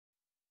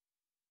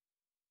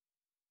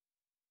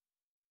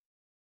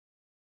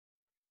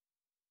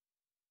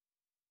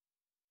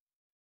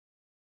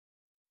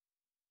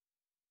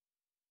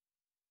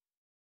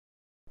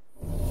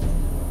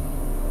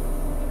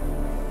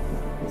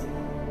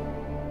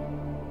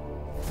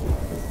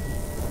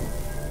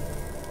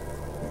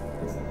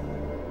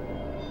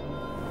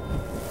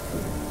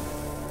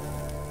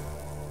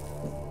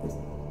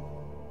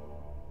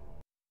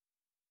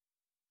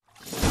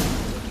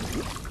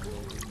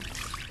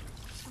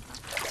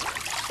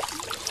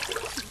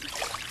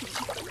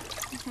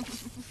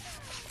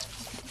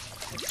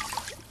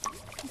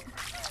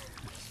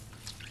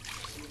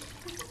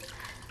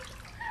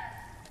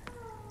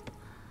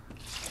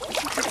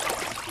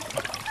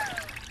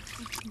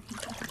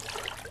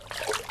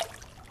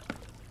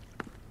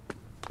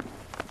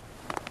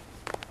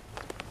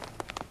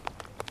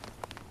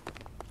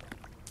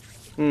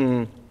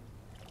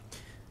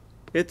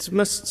It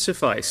must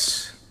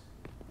suffice.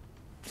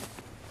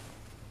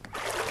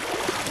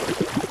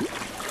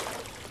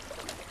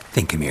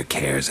 Thinkemere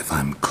cares if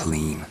I'm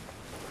clean.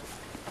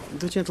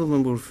 The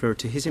gentleman will refer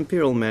to His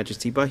Imperial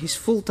Majesty by his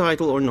full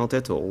title or not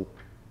at all.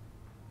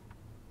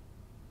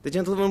 The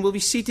gentleman will be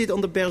seated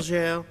on the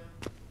bergère.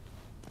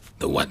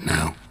 The what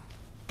now?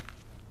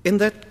 In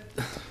that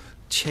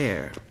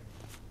chair.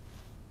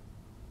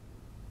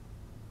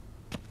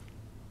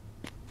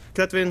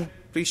 Cletwin,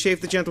 please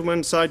shave the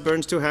gentleman's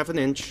sideburns to half an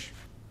inch.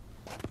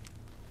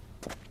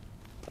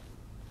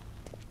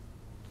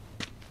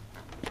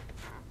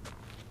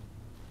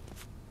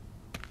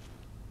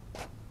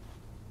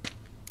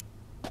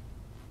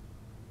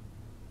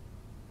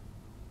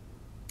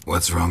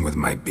 What's wrong with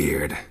my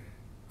beard?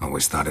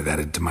 Always thought it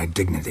added to my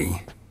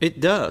dignity. It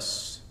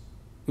does.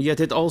 Yet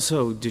it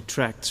also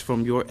detracts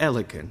from your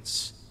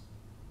elegance.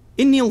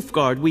 In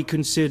Nilfgaard, we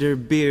consider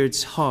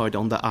beards hard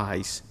on the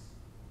eyes.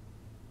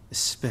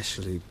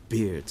 Especially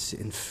beards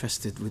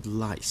infested with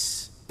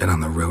lice. Been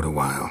on the road a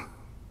while.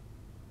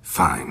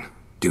 Fine,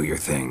 do your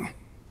thing.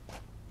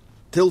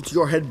 Tilt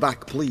your head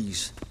back,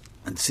 please,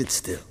 and sit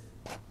still.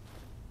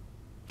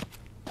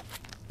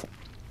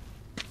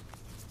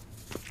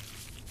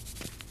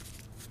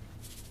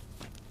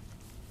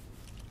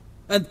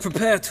 And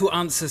prepare to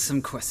answer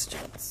some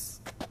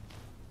questions.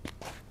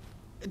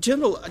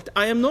 General,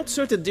 I am not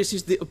certain this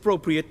is the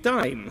appropriate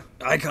time.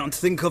 I can't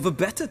think of a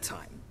better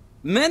time.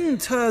 Men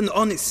turn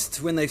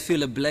honest when they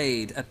feel a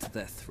blade at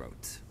their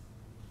throat.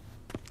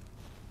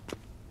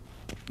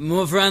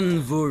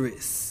 Morvran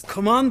Voris,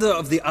 commander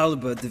of the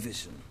Alba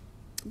Division.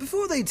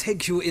 Before they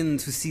take you in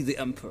to see the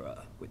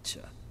Emperor,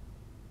 Witcher,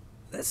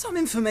 there's some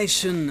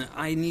information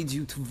I need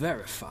you to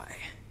verify.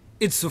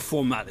 It's a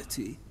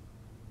formality,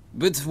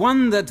 but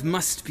one that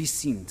must be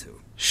seen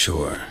to.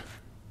 Sure.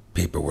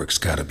 Paperwork's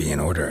gotta be in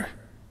order.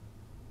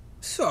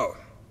 So,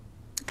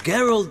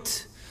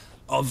 Geralt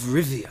of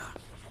Rivia.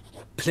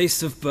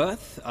 Place of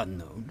birth,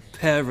 unknown.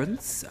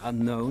 Parents,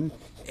 unknown.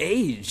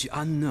 Age,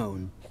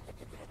 unknown.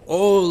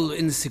 All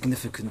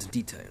insignificant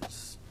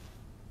details.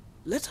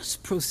 Let us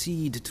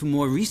proceed to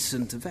more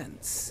recent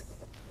events.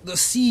 The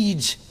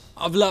siege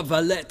of La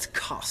Valette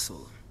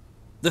Castle.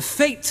 The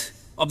fate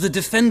of the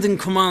defending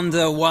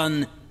commander,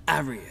 one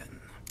Arian.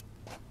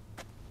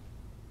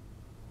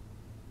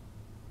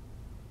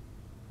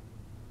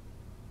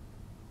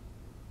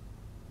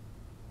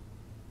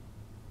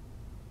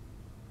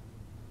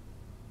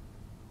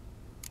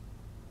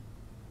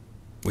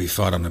 We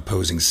fought on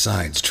opposing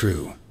sides,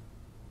 true.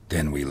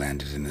 Then we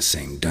landed in the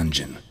same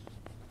dungeon.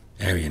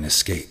 Arian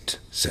escaped,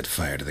 set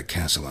fire to the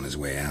castle on his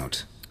way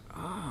out.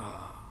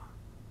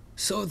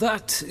 So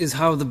that is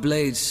how the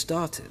blade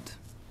started.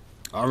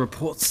 Our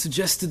reports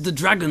suggested the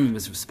dragon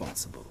was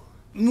responsible.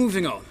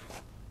 Moving on.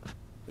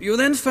 You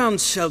then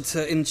found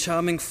shelter in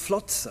charming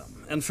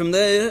Flotsam, and from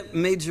there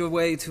made your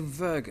way to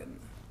Vergen.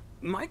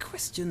 My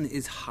question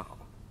is how?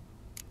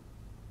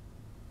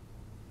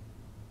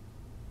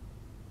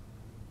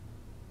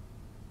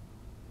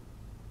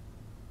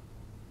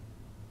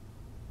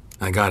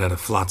 I got out of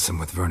Flotsam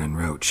with Vernon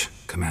Roach,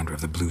 commander of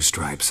the Blue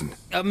Stripes, and...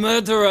 A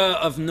murderer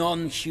of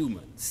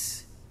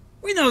non-humans.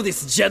 We know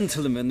this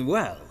gentleman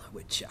well,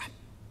 Witcher.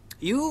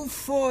 You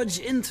forge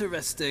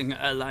interesting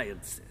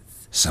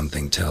alliances.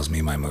 Something tells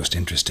me my most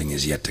interesting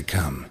is yet to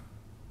come.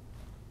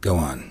 Go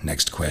on,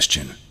 next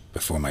question,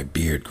 before my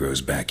beard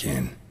grows back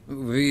in.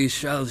 We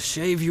shall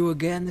shave you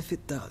again if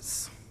it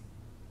does.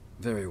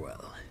 Very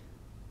well.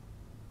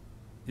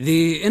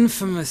 The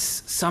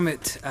infamous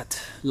summit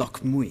at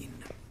Loch Muin.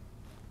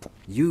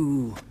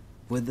 You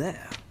were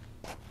there,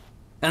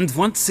 and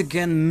once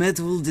again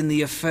meddled in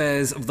the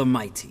affairs of the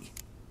mighty.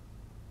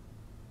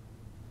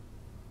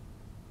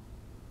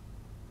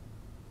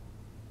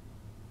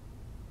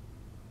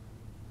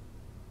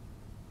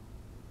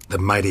 The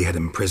mighty had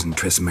imprisoned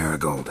Triss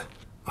Marigold.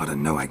 Ought to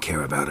know I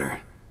care about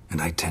her,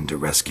 and I tend to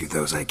rescue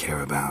those I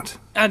care about.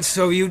 And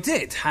so you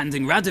did,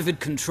 handing Radovid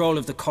control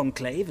of the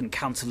Conclave and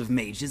Council of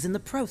Mages in the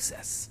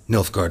process.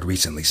 Nilfgaard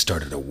recently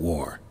started a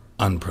war,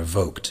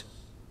 unprovoked.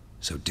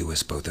 So do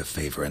us both a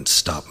favor and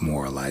stop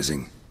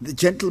moralizing. The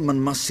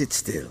gentleman must sit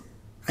still.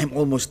 I'm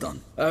almost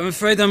done. I'm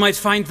afraid I might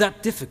find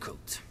that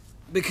difficult.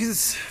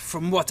 Because,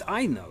 from what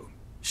I know,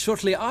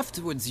 shortly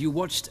afterwards you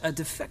watched a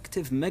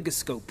defective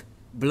megascope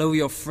blow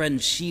your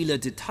friend Sheila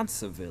de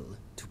Tanserville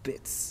to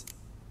bits.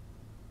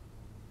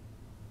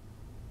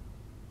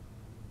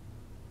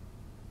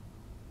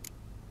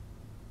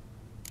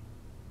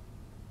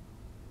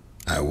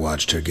 I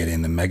watched her get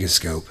in the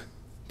megascope,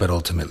 but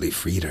ultimately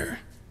freed her.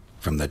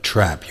 From the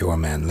trap your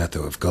man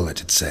Letho of Gullet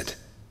had set.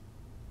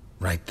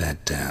 Write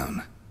that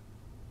down.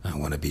 I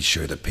want to be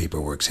sure the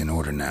paperwork's in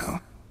order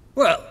now.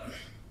 Well,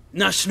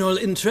 national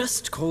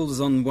interest calls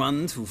on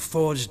one to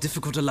forge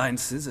difficult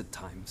alliances at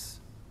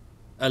times.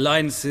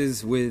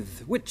 Alliances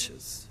with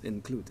witches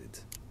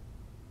included.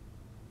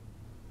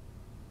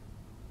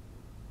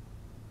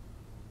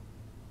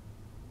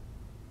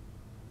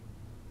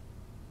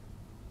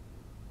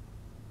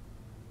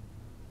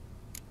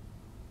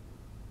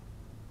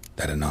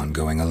 That an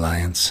ongoing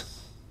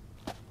alliance?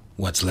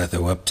 What's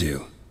Letho up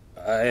to?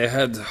 I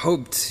had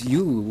hoped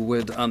you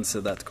would answer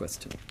that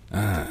question.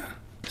 Ah,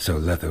 so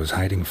Letho's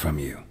hiding from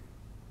you.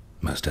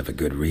 Must have a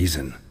good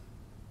reason.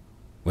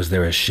 Was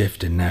there a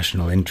shift in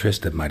national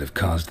interest that might have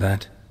caused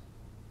that?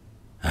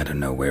 I don't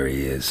know where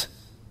he is.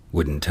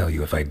 Wouldn't tell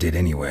you if I did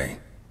anyway.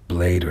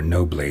 Blade or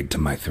no blade to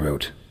my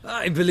throat.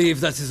 I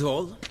believe that is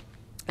all.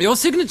 Your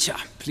signature,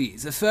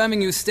 please,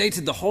 affirming you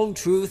stated the whole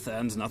truth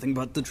and nothing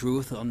but the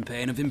truth on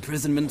pain of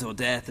imprisonment or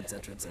death,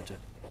 etc., etc.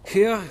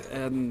 Here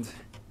and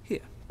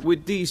here.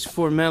 With these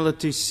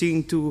formalities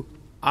seen to,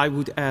 I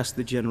would ask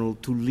the General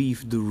to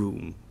leave the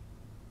room.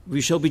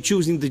 We shall be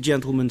choosing the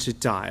gentleman's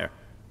attire.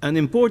 An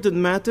important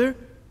matter,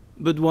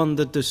 but one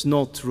that does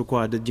not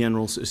require the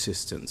General's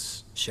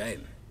assistance.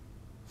 Shame.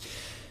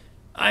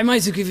 I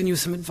might have given you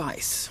some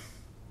advice.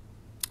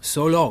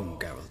 So long,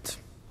 Geralt.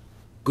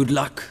 Good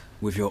luck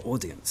with your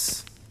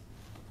audience.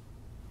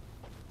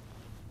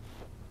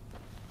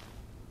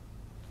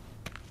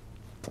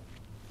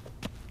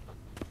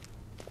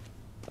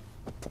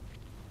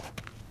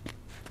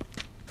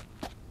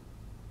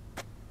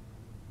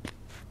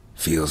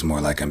 Feels more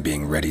like I'm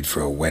being readied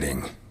for a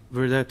wedding.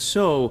 Were that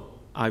so,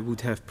 I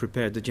would have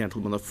prepared the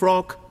gentleman a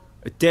frock,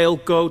 a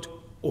tailcoat,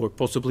 or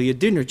possibly a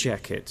dinner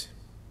jacket.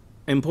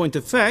 In point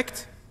of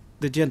fact,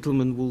 the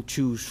gentleman will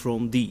choose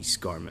from these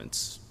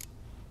garments.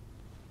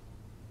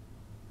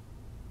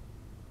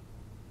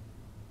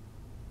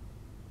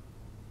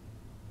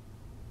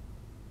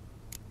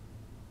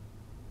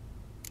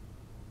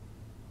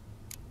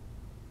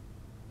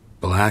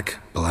 Black,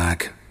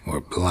 black,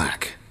 or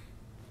black?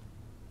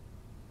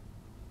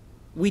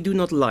 We do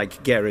not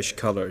like garish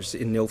colors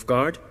in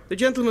Nilfgaard. The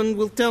gentleman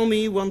will tell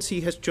me once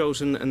he has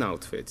chosen an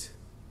outfit.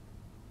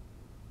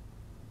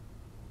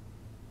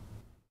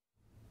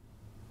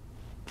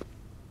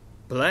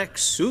 Black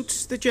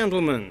suits the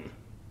gentleman.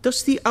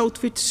 Does the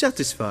outfit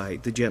satisfy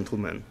the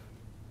gentleman?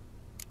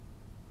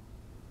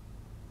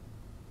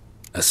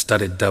 A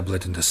studded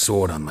doublet and a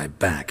sword on my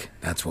back,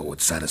 that's what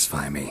would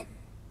satisfy me.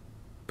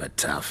 But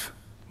tough,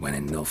 when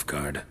in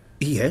Nilfgaard.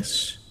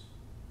 Yes.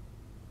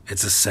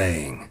 It's a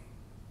saying.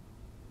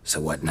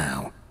 So what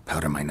now?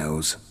 Powder my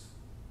nose?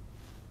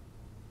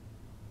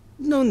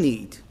 No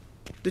need.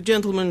 The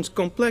gentleman's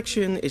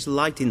complexion is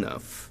light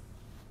enough.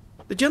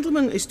 The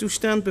gentleman is to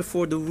stand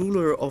before the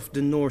ruler of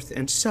the North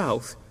and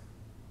South.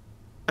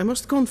 I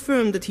must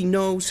confirm that he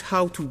knows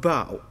how to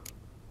bow.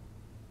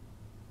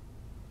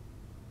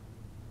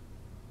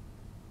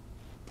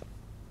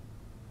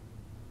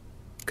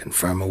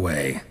 Confirm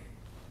away.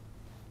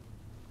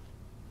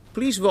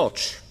 Please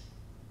watch.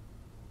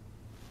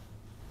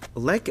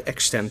 Leg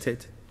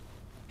extended,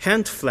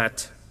 hand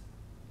flat,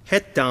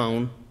 head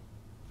down,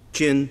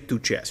 chin to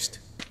chest.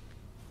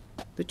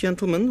 The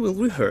gentleman will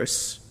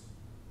rehearse.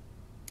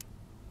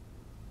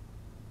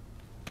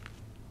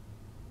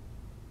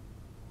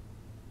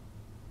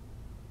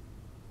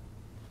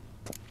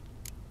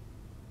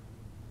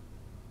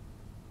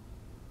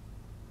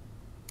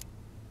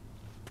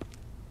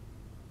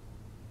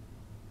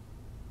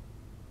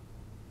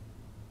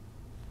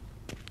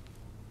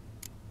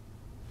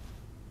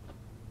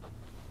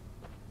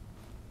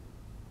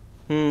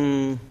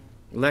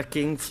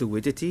 Lacking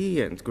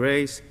fluidity and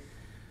grace.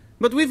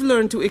 But we've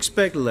learned to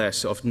expect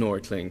less of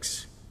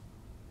Nordlings.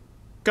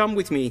 Come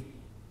with me.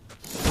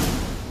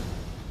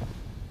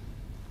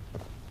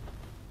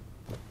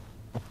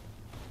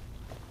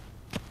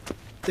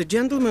 The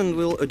gentleman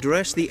will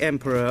address the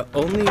Emperor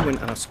only when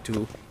asked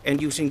to, and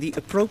using the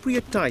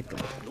appropriate title.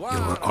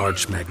 Your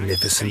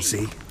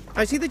Arch-Magnificency?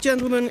 I see the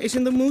gentleman is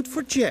in the mood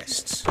for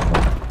jests.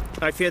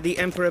 I fear the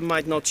Emperor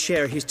might not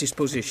share his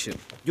disposition.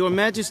 Your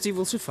Majesty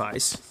will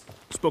suffice.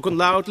 Spoken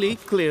loudly,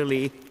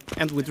 clearly,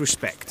 and with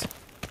respect.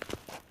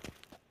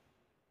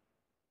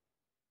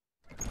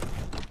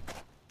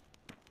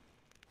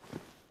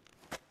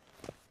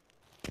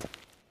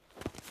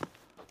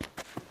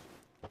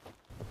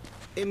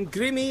 Im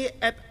grimi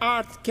eb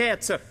art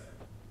ketzer.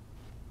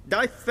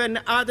 Daifen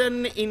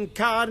aden in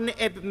karn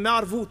eb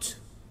marvut.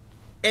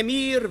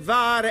 Emir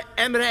var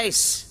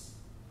emreis.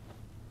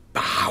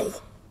 Bow!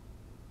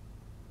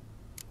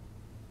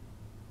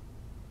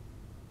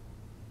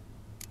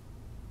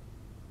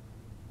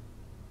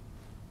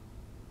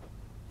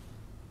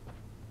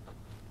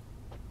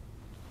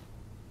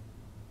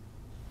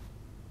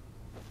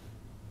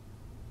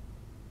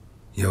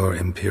 Your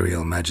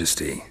Imperial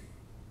Majesty.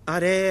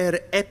 Arer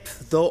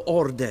Ep4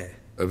 orde.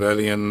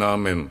 Welchen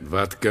Namen?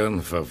 Wat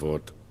gern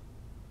verwort?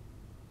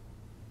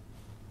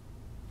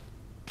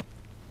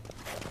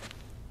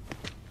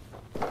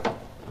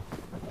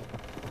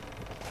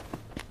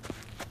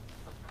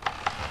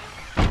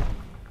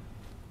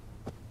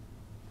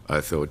 I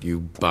thought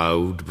you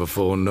bowed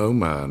before no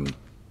man.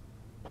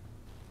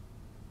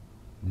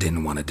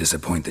 Didn't want to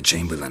disappoint the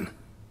Chamberlain.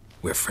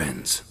 We're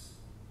friends.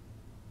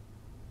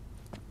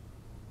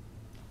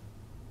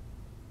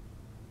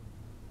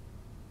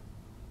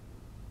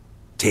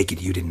 Take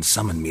it you didn't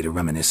summon me to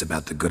reminisce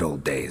about the good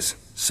old days,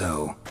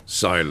 so...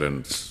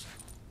 Silence.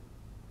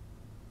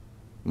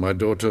 My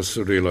daughter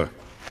Cyrilla.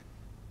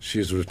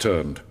 She's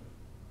returned.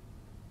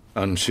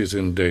 And she's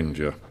in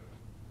danger.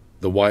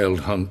 The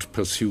Wild Hunt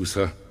pursues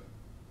her.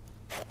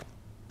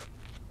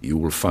 You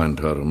will find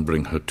her and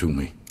bring her to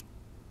me.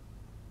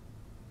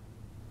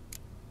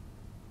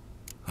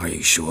 Are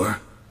you sure?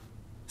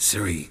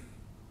 Ciri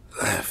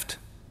left.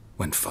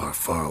 Went far,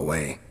 far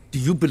away. Do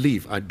you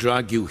believe I'd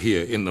drag you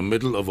here in the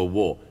middle of a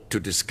war to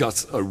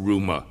discuss a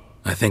rumor?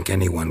 I think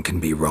anyone can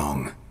be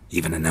wrong,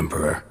 even an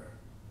emperor.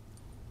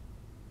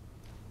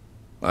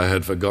 I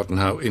had forgotten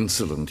how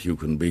insolent you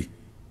can be.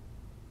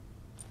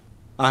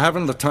 I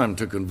haven't the time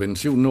to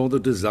convince you, nor the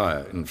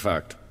desire, in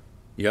fact.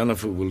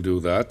 Yennefer will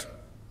do that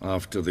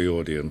after the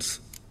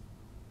audience.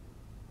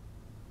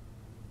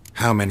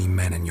 How many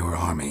men in your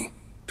army?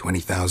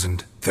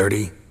 20,000?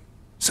 30?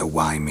 So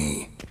why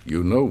me?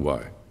 You know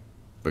why.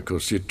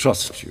 Because she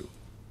trusts you.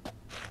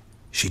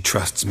 She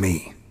trusts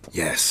me,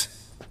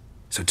 yes.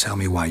 So tell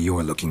me why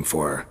you're looking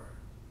for her.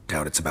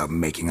 Doubt it's about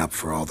making up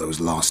for all those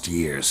lost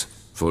years.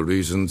 For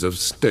reasons of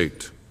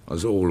state,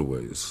 as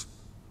always.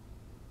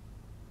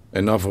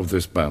 Enough of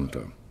this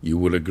banter. You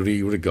will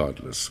agree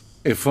regardless.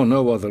 If for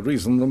no other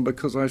reason than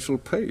because I shall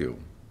pay you.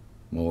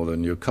 More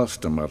than you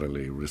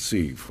customarily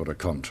receive for a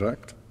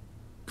contract.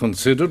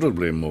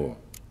 Considerably more.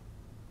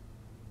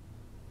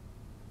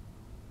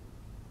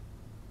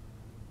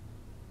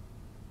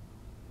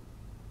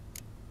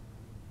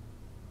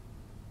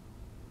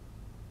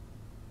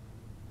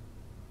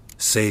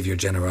 Save your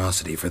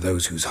generosity for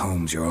those whose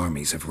homes your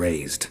armies have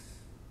razed.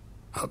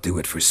 I'll do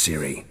it for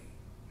Ciri,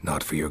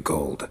 not for your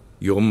gold.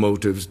 Your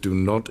motives do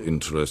not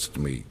interest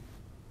me.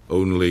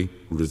 Only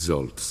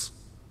results.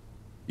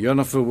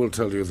 Yennefer will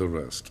tell you the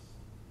rest.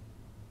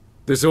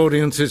 This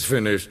audience is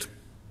finished.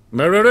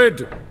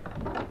 Mererid!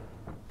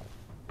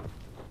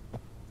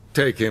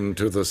 Take him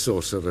to the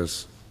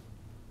sorceress.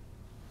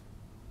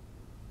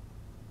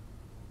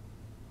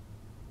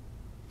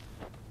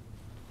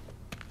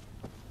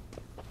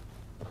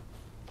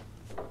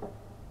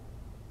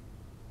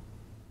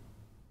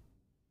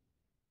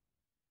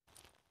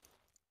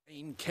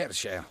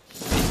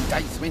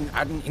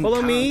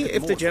 Follow me,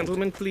 if the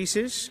gentleman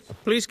pleases.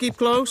 Please keep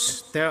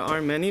close. There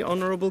are many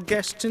honorable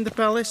guests in the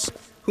palace,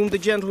 whom the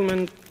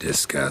gentleman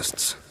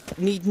Disgusts.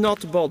 need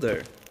not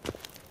bother.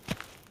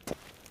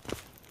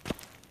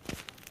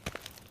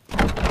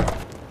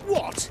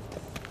 What?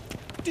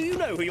 Do you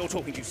know who you're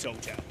talking to,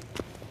 soldier?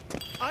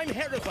 I'm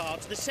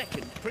Herivard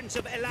II, Prince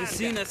of Elander.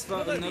 seen Ep4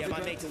 Not only am I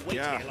Novigrad? made to wait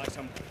Ja. here like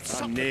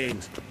some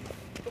Neen. supplicant,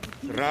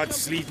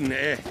 Raadsliden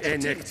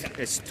enict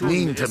es tun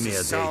Lean to is me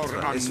a sour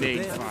bit. aan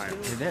needvaart.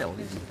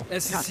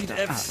 Es sieht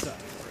Ep4.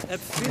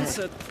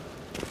 Ep4.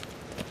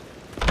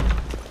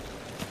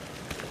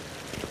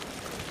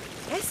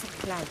 Es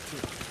klauti.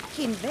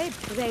 Kin we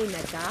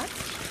braine dat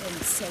en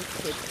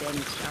selfit den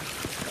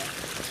kraftige.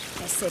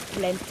 Es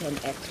plenten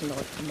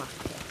knot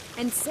makke.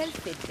 En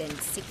selfit den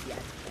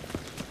sikyat.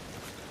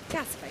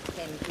 Kasper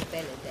ken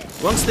ibelle den.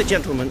 Once the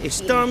gentleman is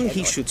done,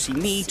 he should see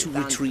me to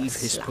retrieve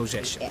his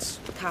possessions.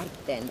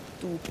 Karten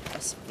tut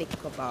es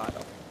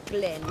vikkobaro.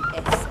 Glen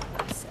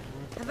es.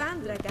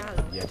 Havandra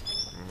galo.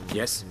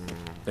 Yes?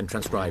 Then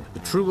transcribe. The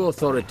true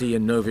authority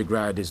in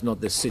Novigrad is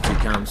not the city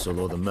council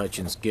or the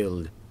merchants'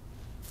 guild,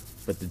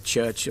 but the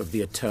Church of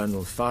the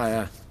Eternal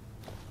Fire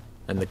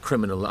and the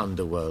criminal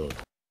underworld.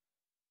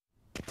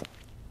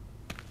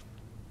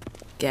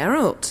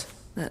 Geralt,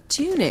 that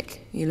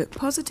tunic. You look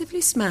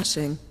positively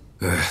smashing.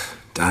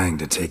 Dying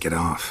to take it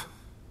off.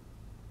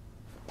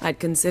 I'd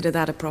consider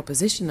that a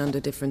proposition under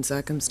different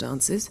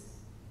circumstances.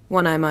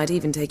 One I might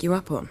even take you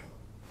up on.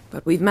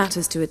 But we've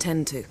matters to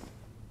attend to.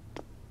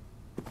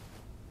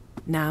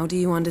 Now do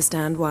you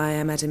understand why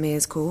I'm at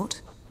Emir's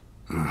court?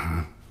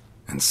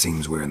 And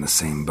seems we're in the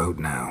same boat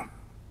now.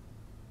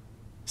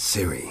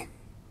 Ciri,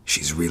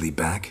 she's really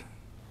back?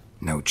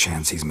 No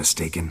chance he's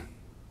mistaken?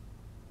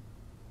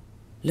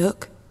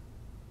 Look.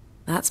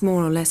 That's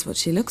more or less what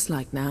she looks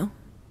like now.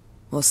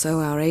 Or so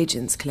our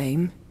agents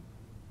claim.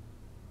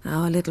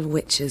 Our little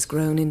witch has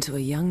grown into a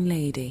young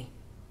lady.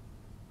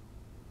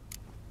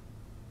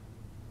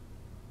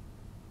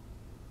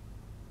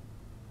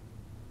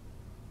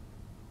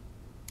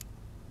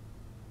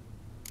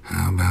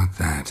 How about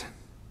that?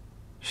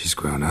 She's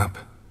grown up?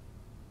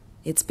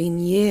 It's been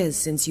years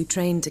since you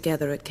trained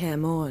together at Kaer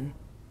Morhen.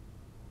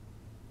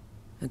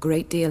 A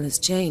great deal has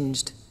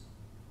changed.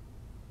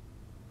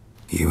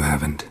 You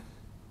haven't.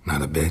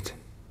 Not a bit.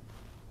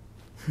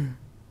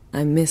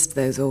 I missed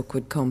those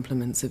awkward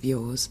compliments of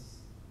yours.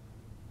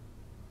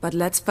 But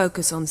let's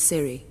focus on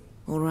Ciri,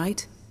 all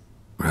right?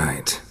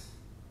 Right.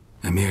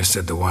 Emir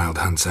said the Wild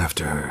Hunt's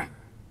after her.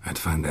 I'd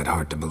find that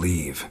hard to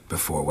believe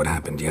before what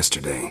happened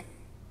yesterday.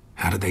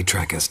 How did they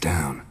track us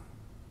down?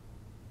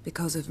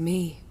 Because of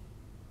me.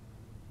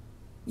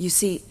 You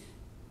see,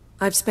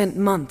 I've spent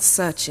months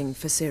searching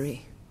for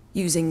Ciri.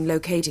 Using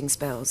locating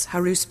spells,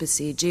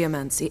 haruspicy,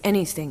 geomancy,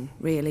 anything,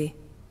 really.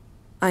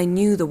 I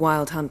knew the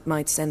Wild Hunt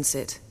might sense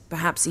it,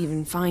 perhaps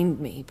even find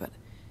me, but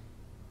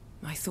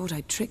I thought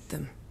I'd tricked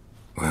them.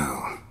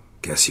 Well,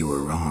 guess you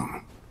were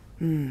wrong.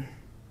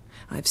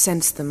 I've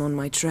sensed them on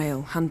my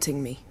trail,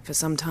 hunting me, for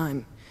some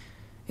time.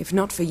 If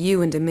not for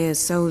you and Emir's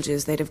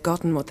soldiers, they'd have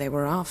gotten what they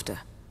were after.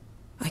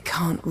 I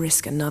can't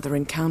risk another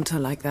encounter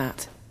like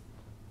that.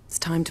 It's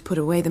time to put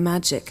away the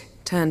magic,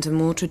 turn to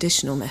more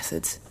traditional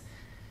methods.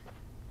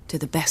 To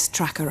the best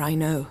tracker I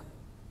know.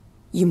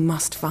 You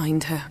must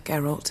find her,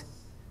 Geralt.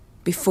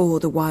 Before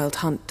the Wild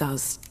Hunt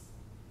does.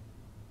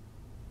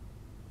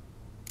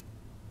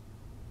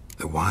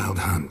 The Wild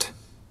Hunt?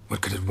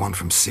 What could it want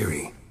from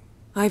Ciri?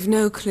 I've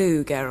no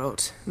clue,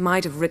 Geralt.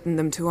 Might have written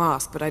them to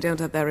ask, but I don't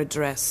have their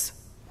address.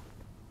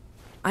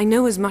 I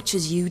know as much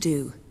as you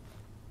do.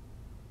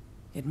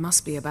 It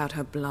must be about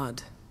her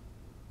blood.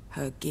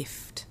 Her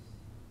gift.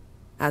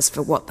 As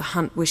for what the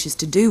Hunt wishes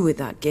to do with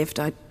that gift,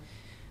 I'd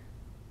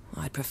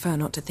prefer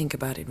not to think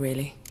about it,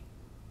 really.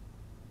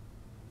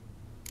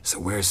 So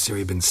where's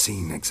Ciri been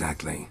seen,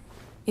 exactly?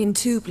 In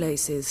 2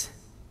 places.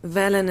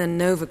 Velen and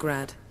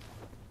Novigrad.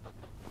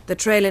 The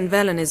trail in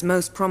Velen is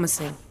most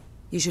promising.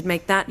 You should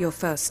make that your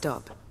first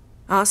stop.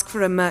 Ask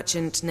for a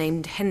merchant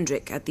named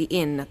Hendrik at the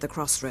inn at the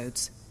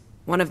crossroads.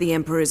 One of the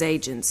Emperor's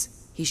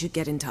agents. He should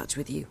get in touch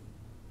with you.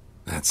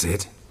 That's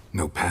it?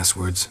 No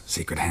passwords?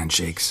 Secret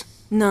handshakes?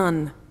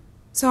 None.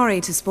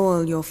 Sorry to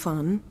spoil your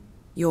fun.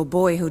 Your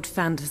boyhood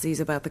fantasies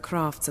about the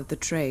crafts of the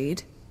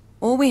trade.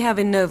 All we have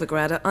in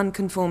Novigrad are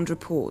unconfirmed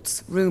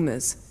reports,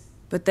 rumors.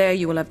 But there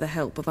you will have the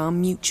help of our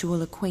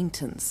mutual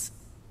acquaintance.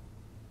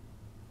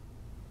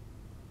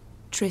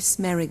 Triss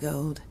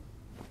Merigold.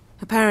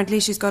 Apparently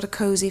she's got a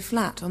cozy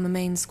flat on the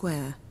main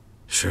square.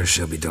 Sure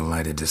she'll be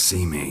delighted to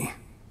see me.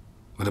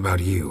 What about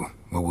you?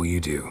 What will you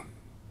do?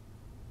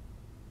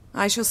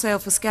 I shall sail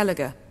for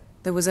Skellige.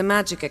 There was a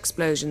magic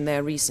explosion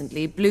there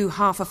recently, blew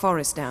half a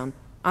forest down.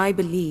 I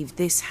believe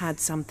this had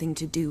something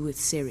to do with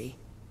Ciri.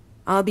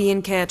 I'll be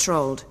in Caer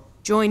Trold.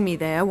 Join me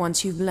there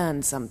once you've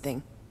learned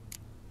something.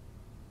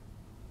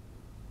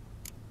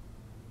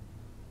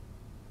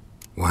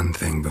 One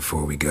thing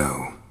before we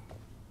go.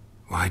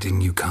 Why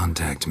didn't you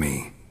contact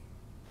me?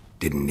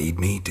 Didn't need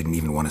me? Didn't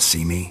even want to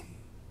see me?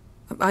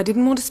 I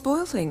didn't want to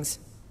spoil things.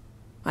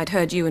 I'd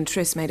heard you and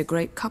Triss made a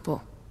great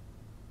couple.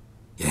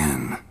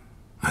 Yen,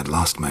 I'd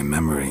lost my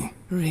memory.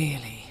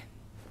 Really?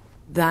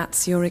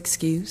 That's your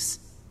excuse?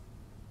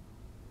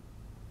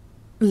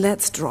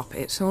 Let's drop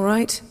it, all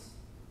right?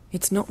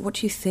 It's not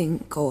what you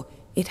think, or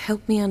it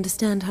helped me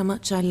understand how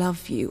much I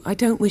love you. I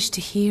don't wish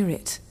to hear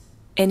it.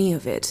 Any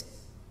of it.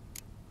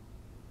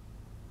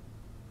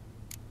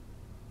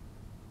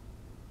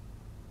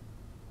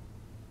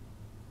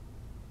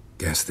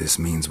 Guess this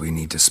means we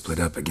need to split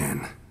up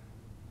again.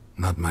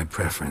 Not my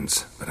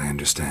preference, but I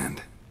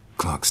understand.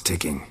 Clock's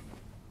ticking.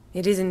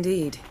 It is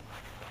indeed.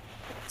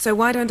 So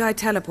why don't I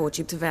teleport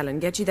you to Velen,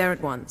 get you there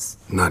at once?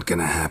 Not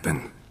gonna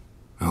happen.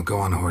 I'll go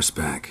on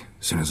horseback,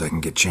 as soon as I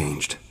can get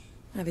changed.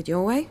 Have it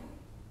your way?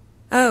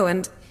 Oh,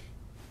 and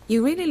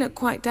you really look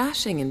quite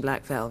dashing in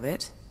black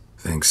velvet.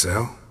 Think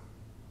so?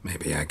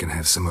 Maybe I can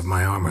have some of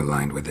my armor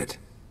lined with it.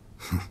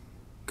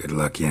 Good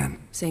luck, Yen.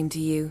 Same to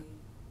you.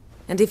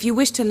 And if you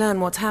wish to learn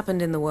what's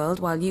happened in the world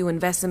while you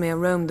and Vesemir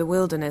roamed the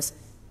wilderness,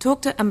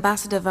 talk to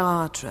Ambassador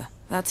Varatra.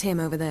 That's him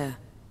over there.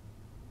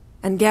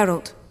 And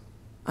Geralt,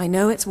 I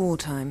know it's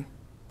wartime,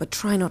 but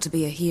try not to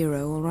be a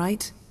hero, all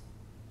right?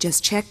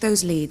 Just check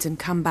those leads and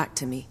come back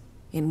to me,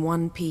 in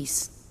one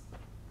piece.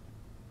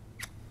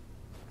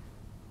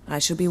 I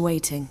shall be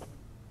waiting.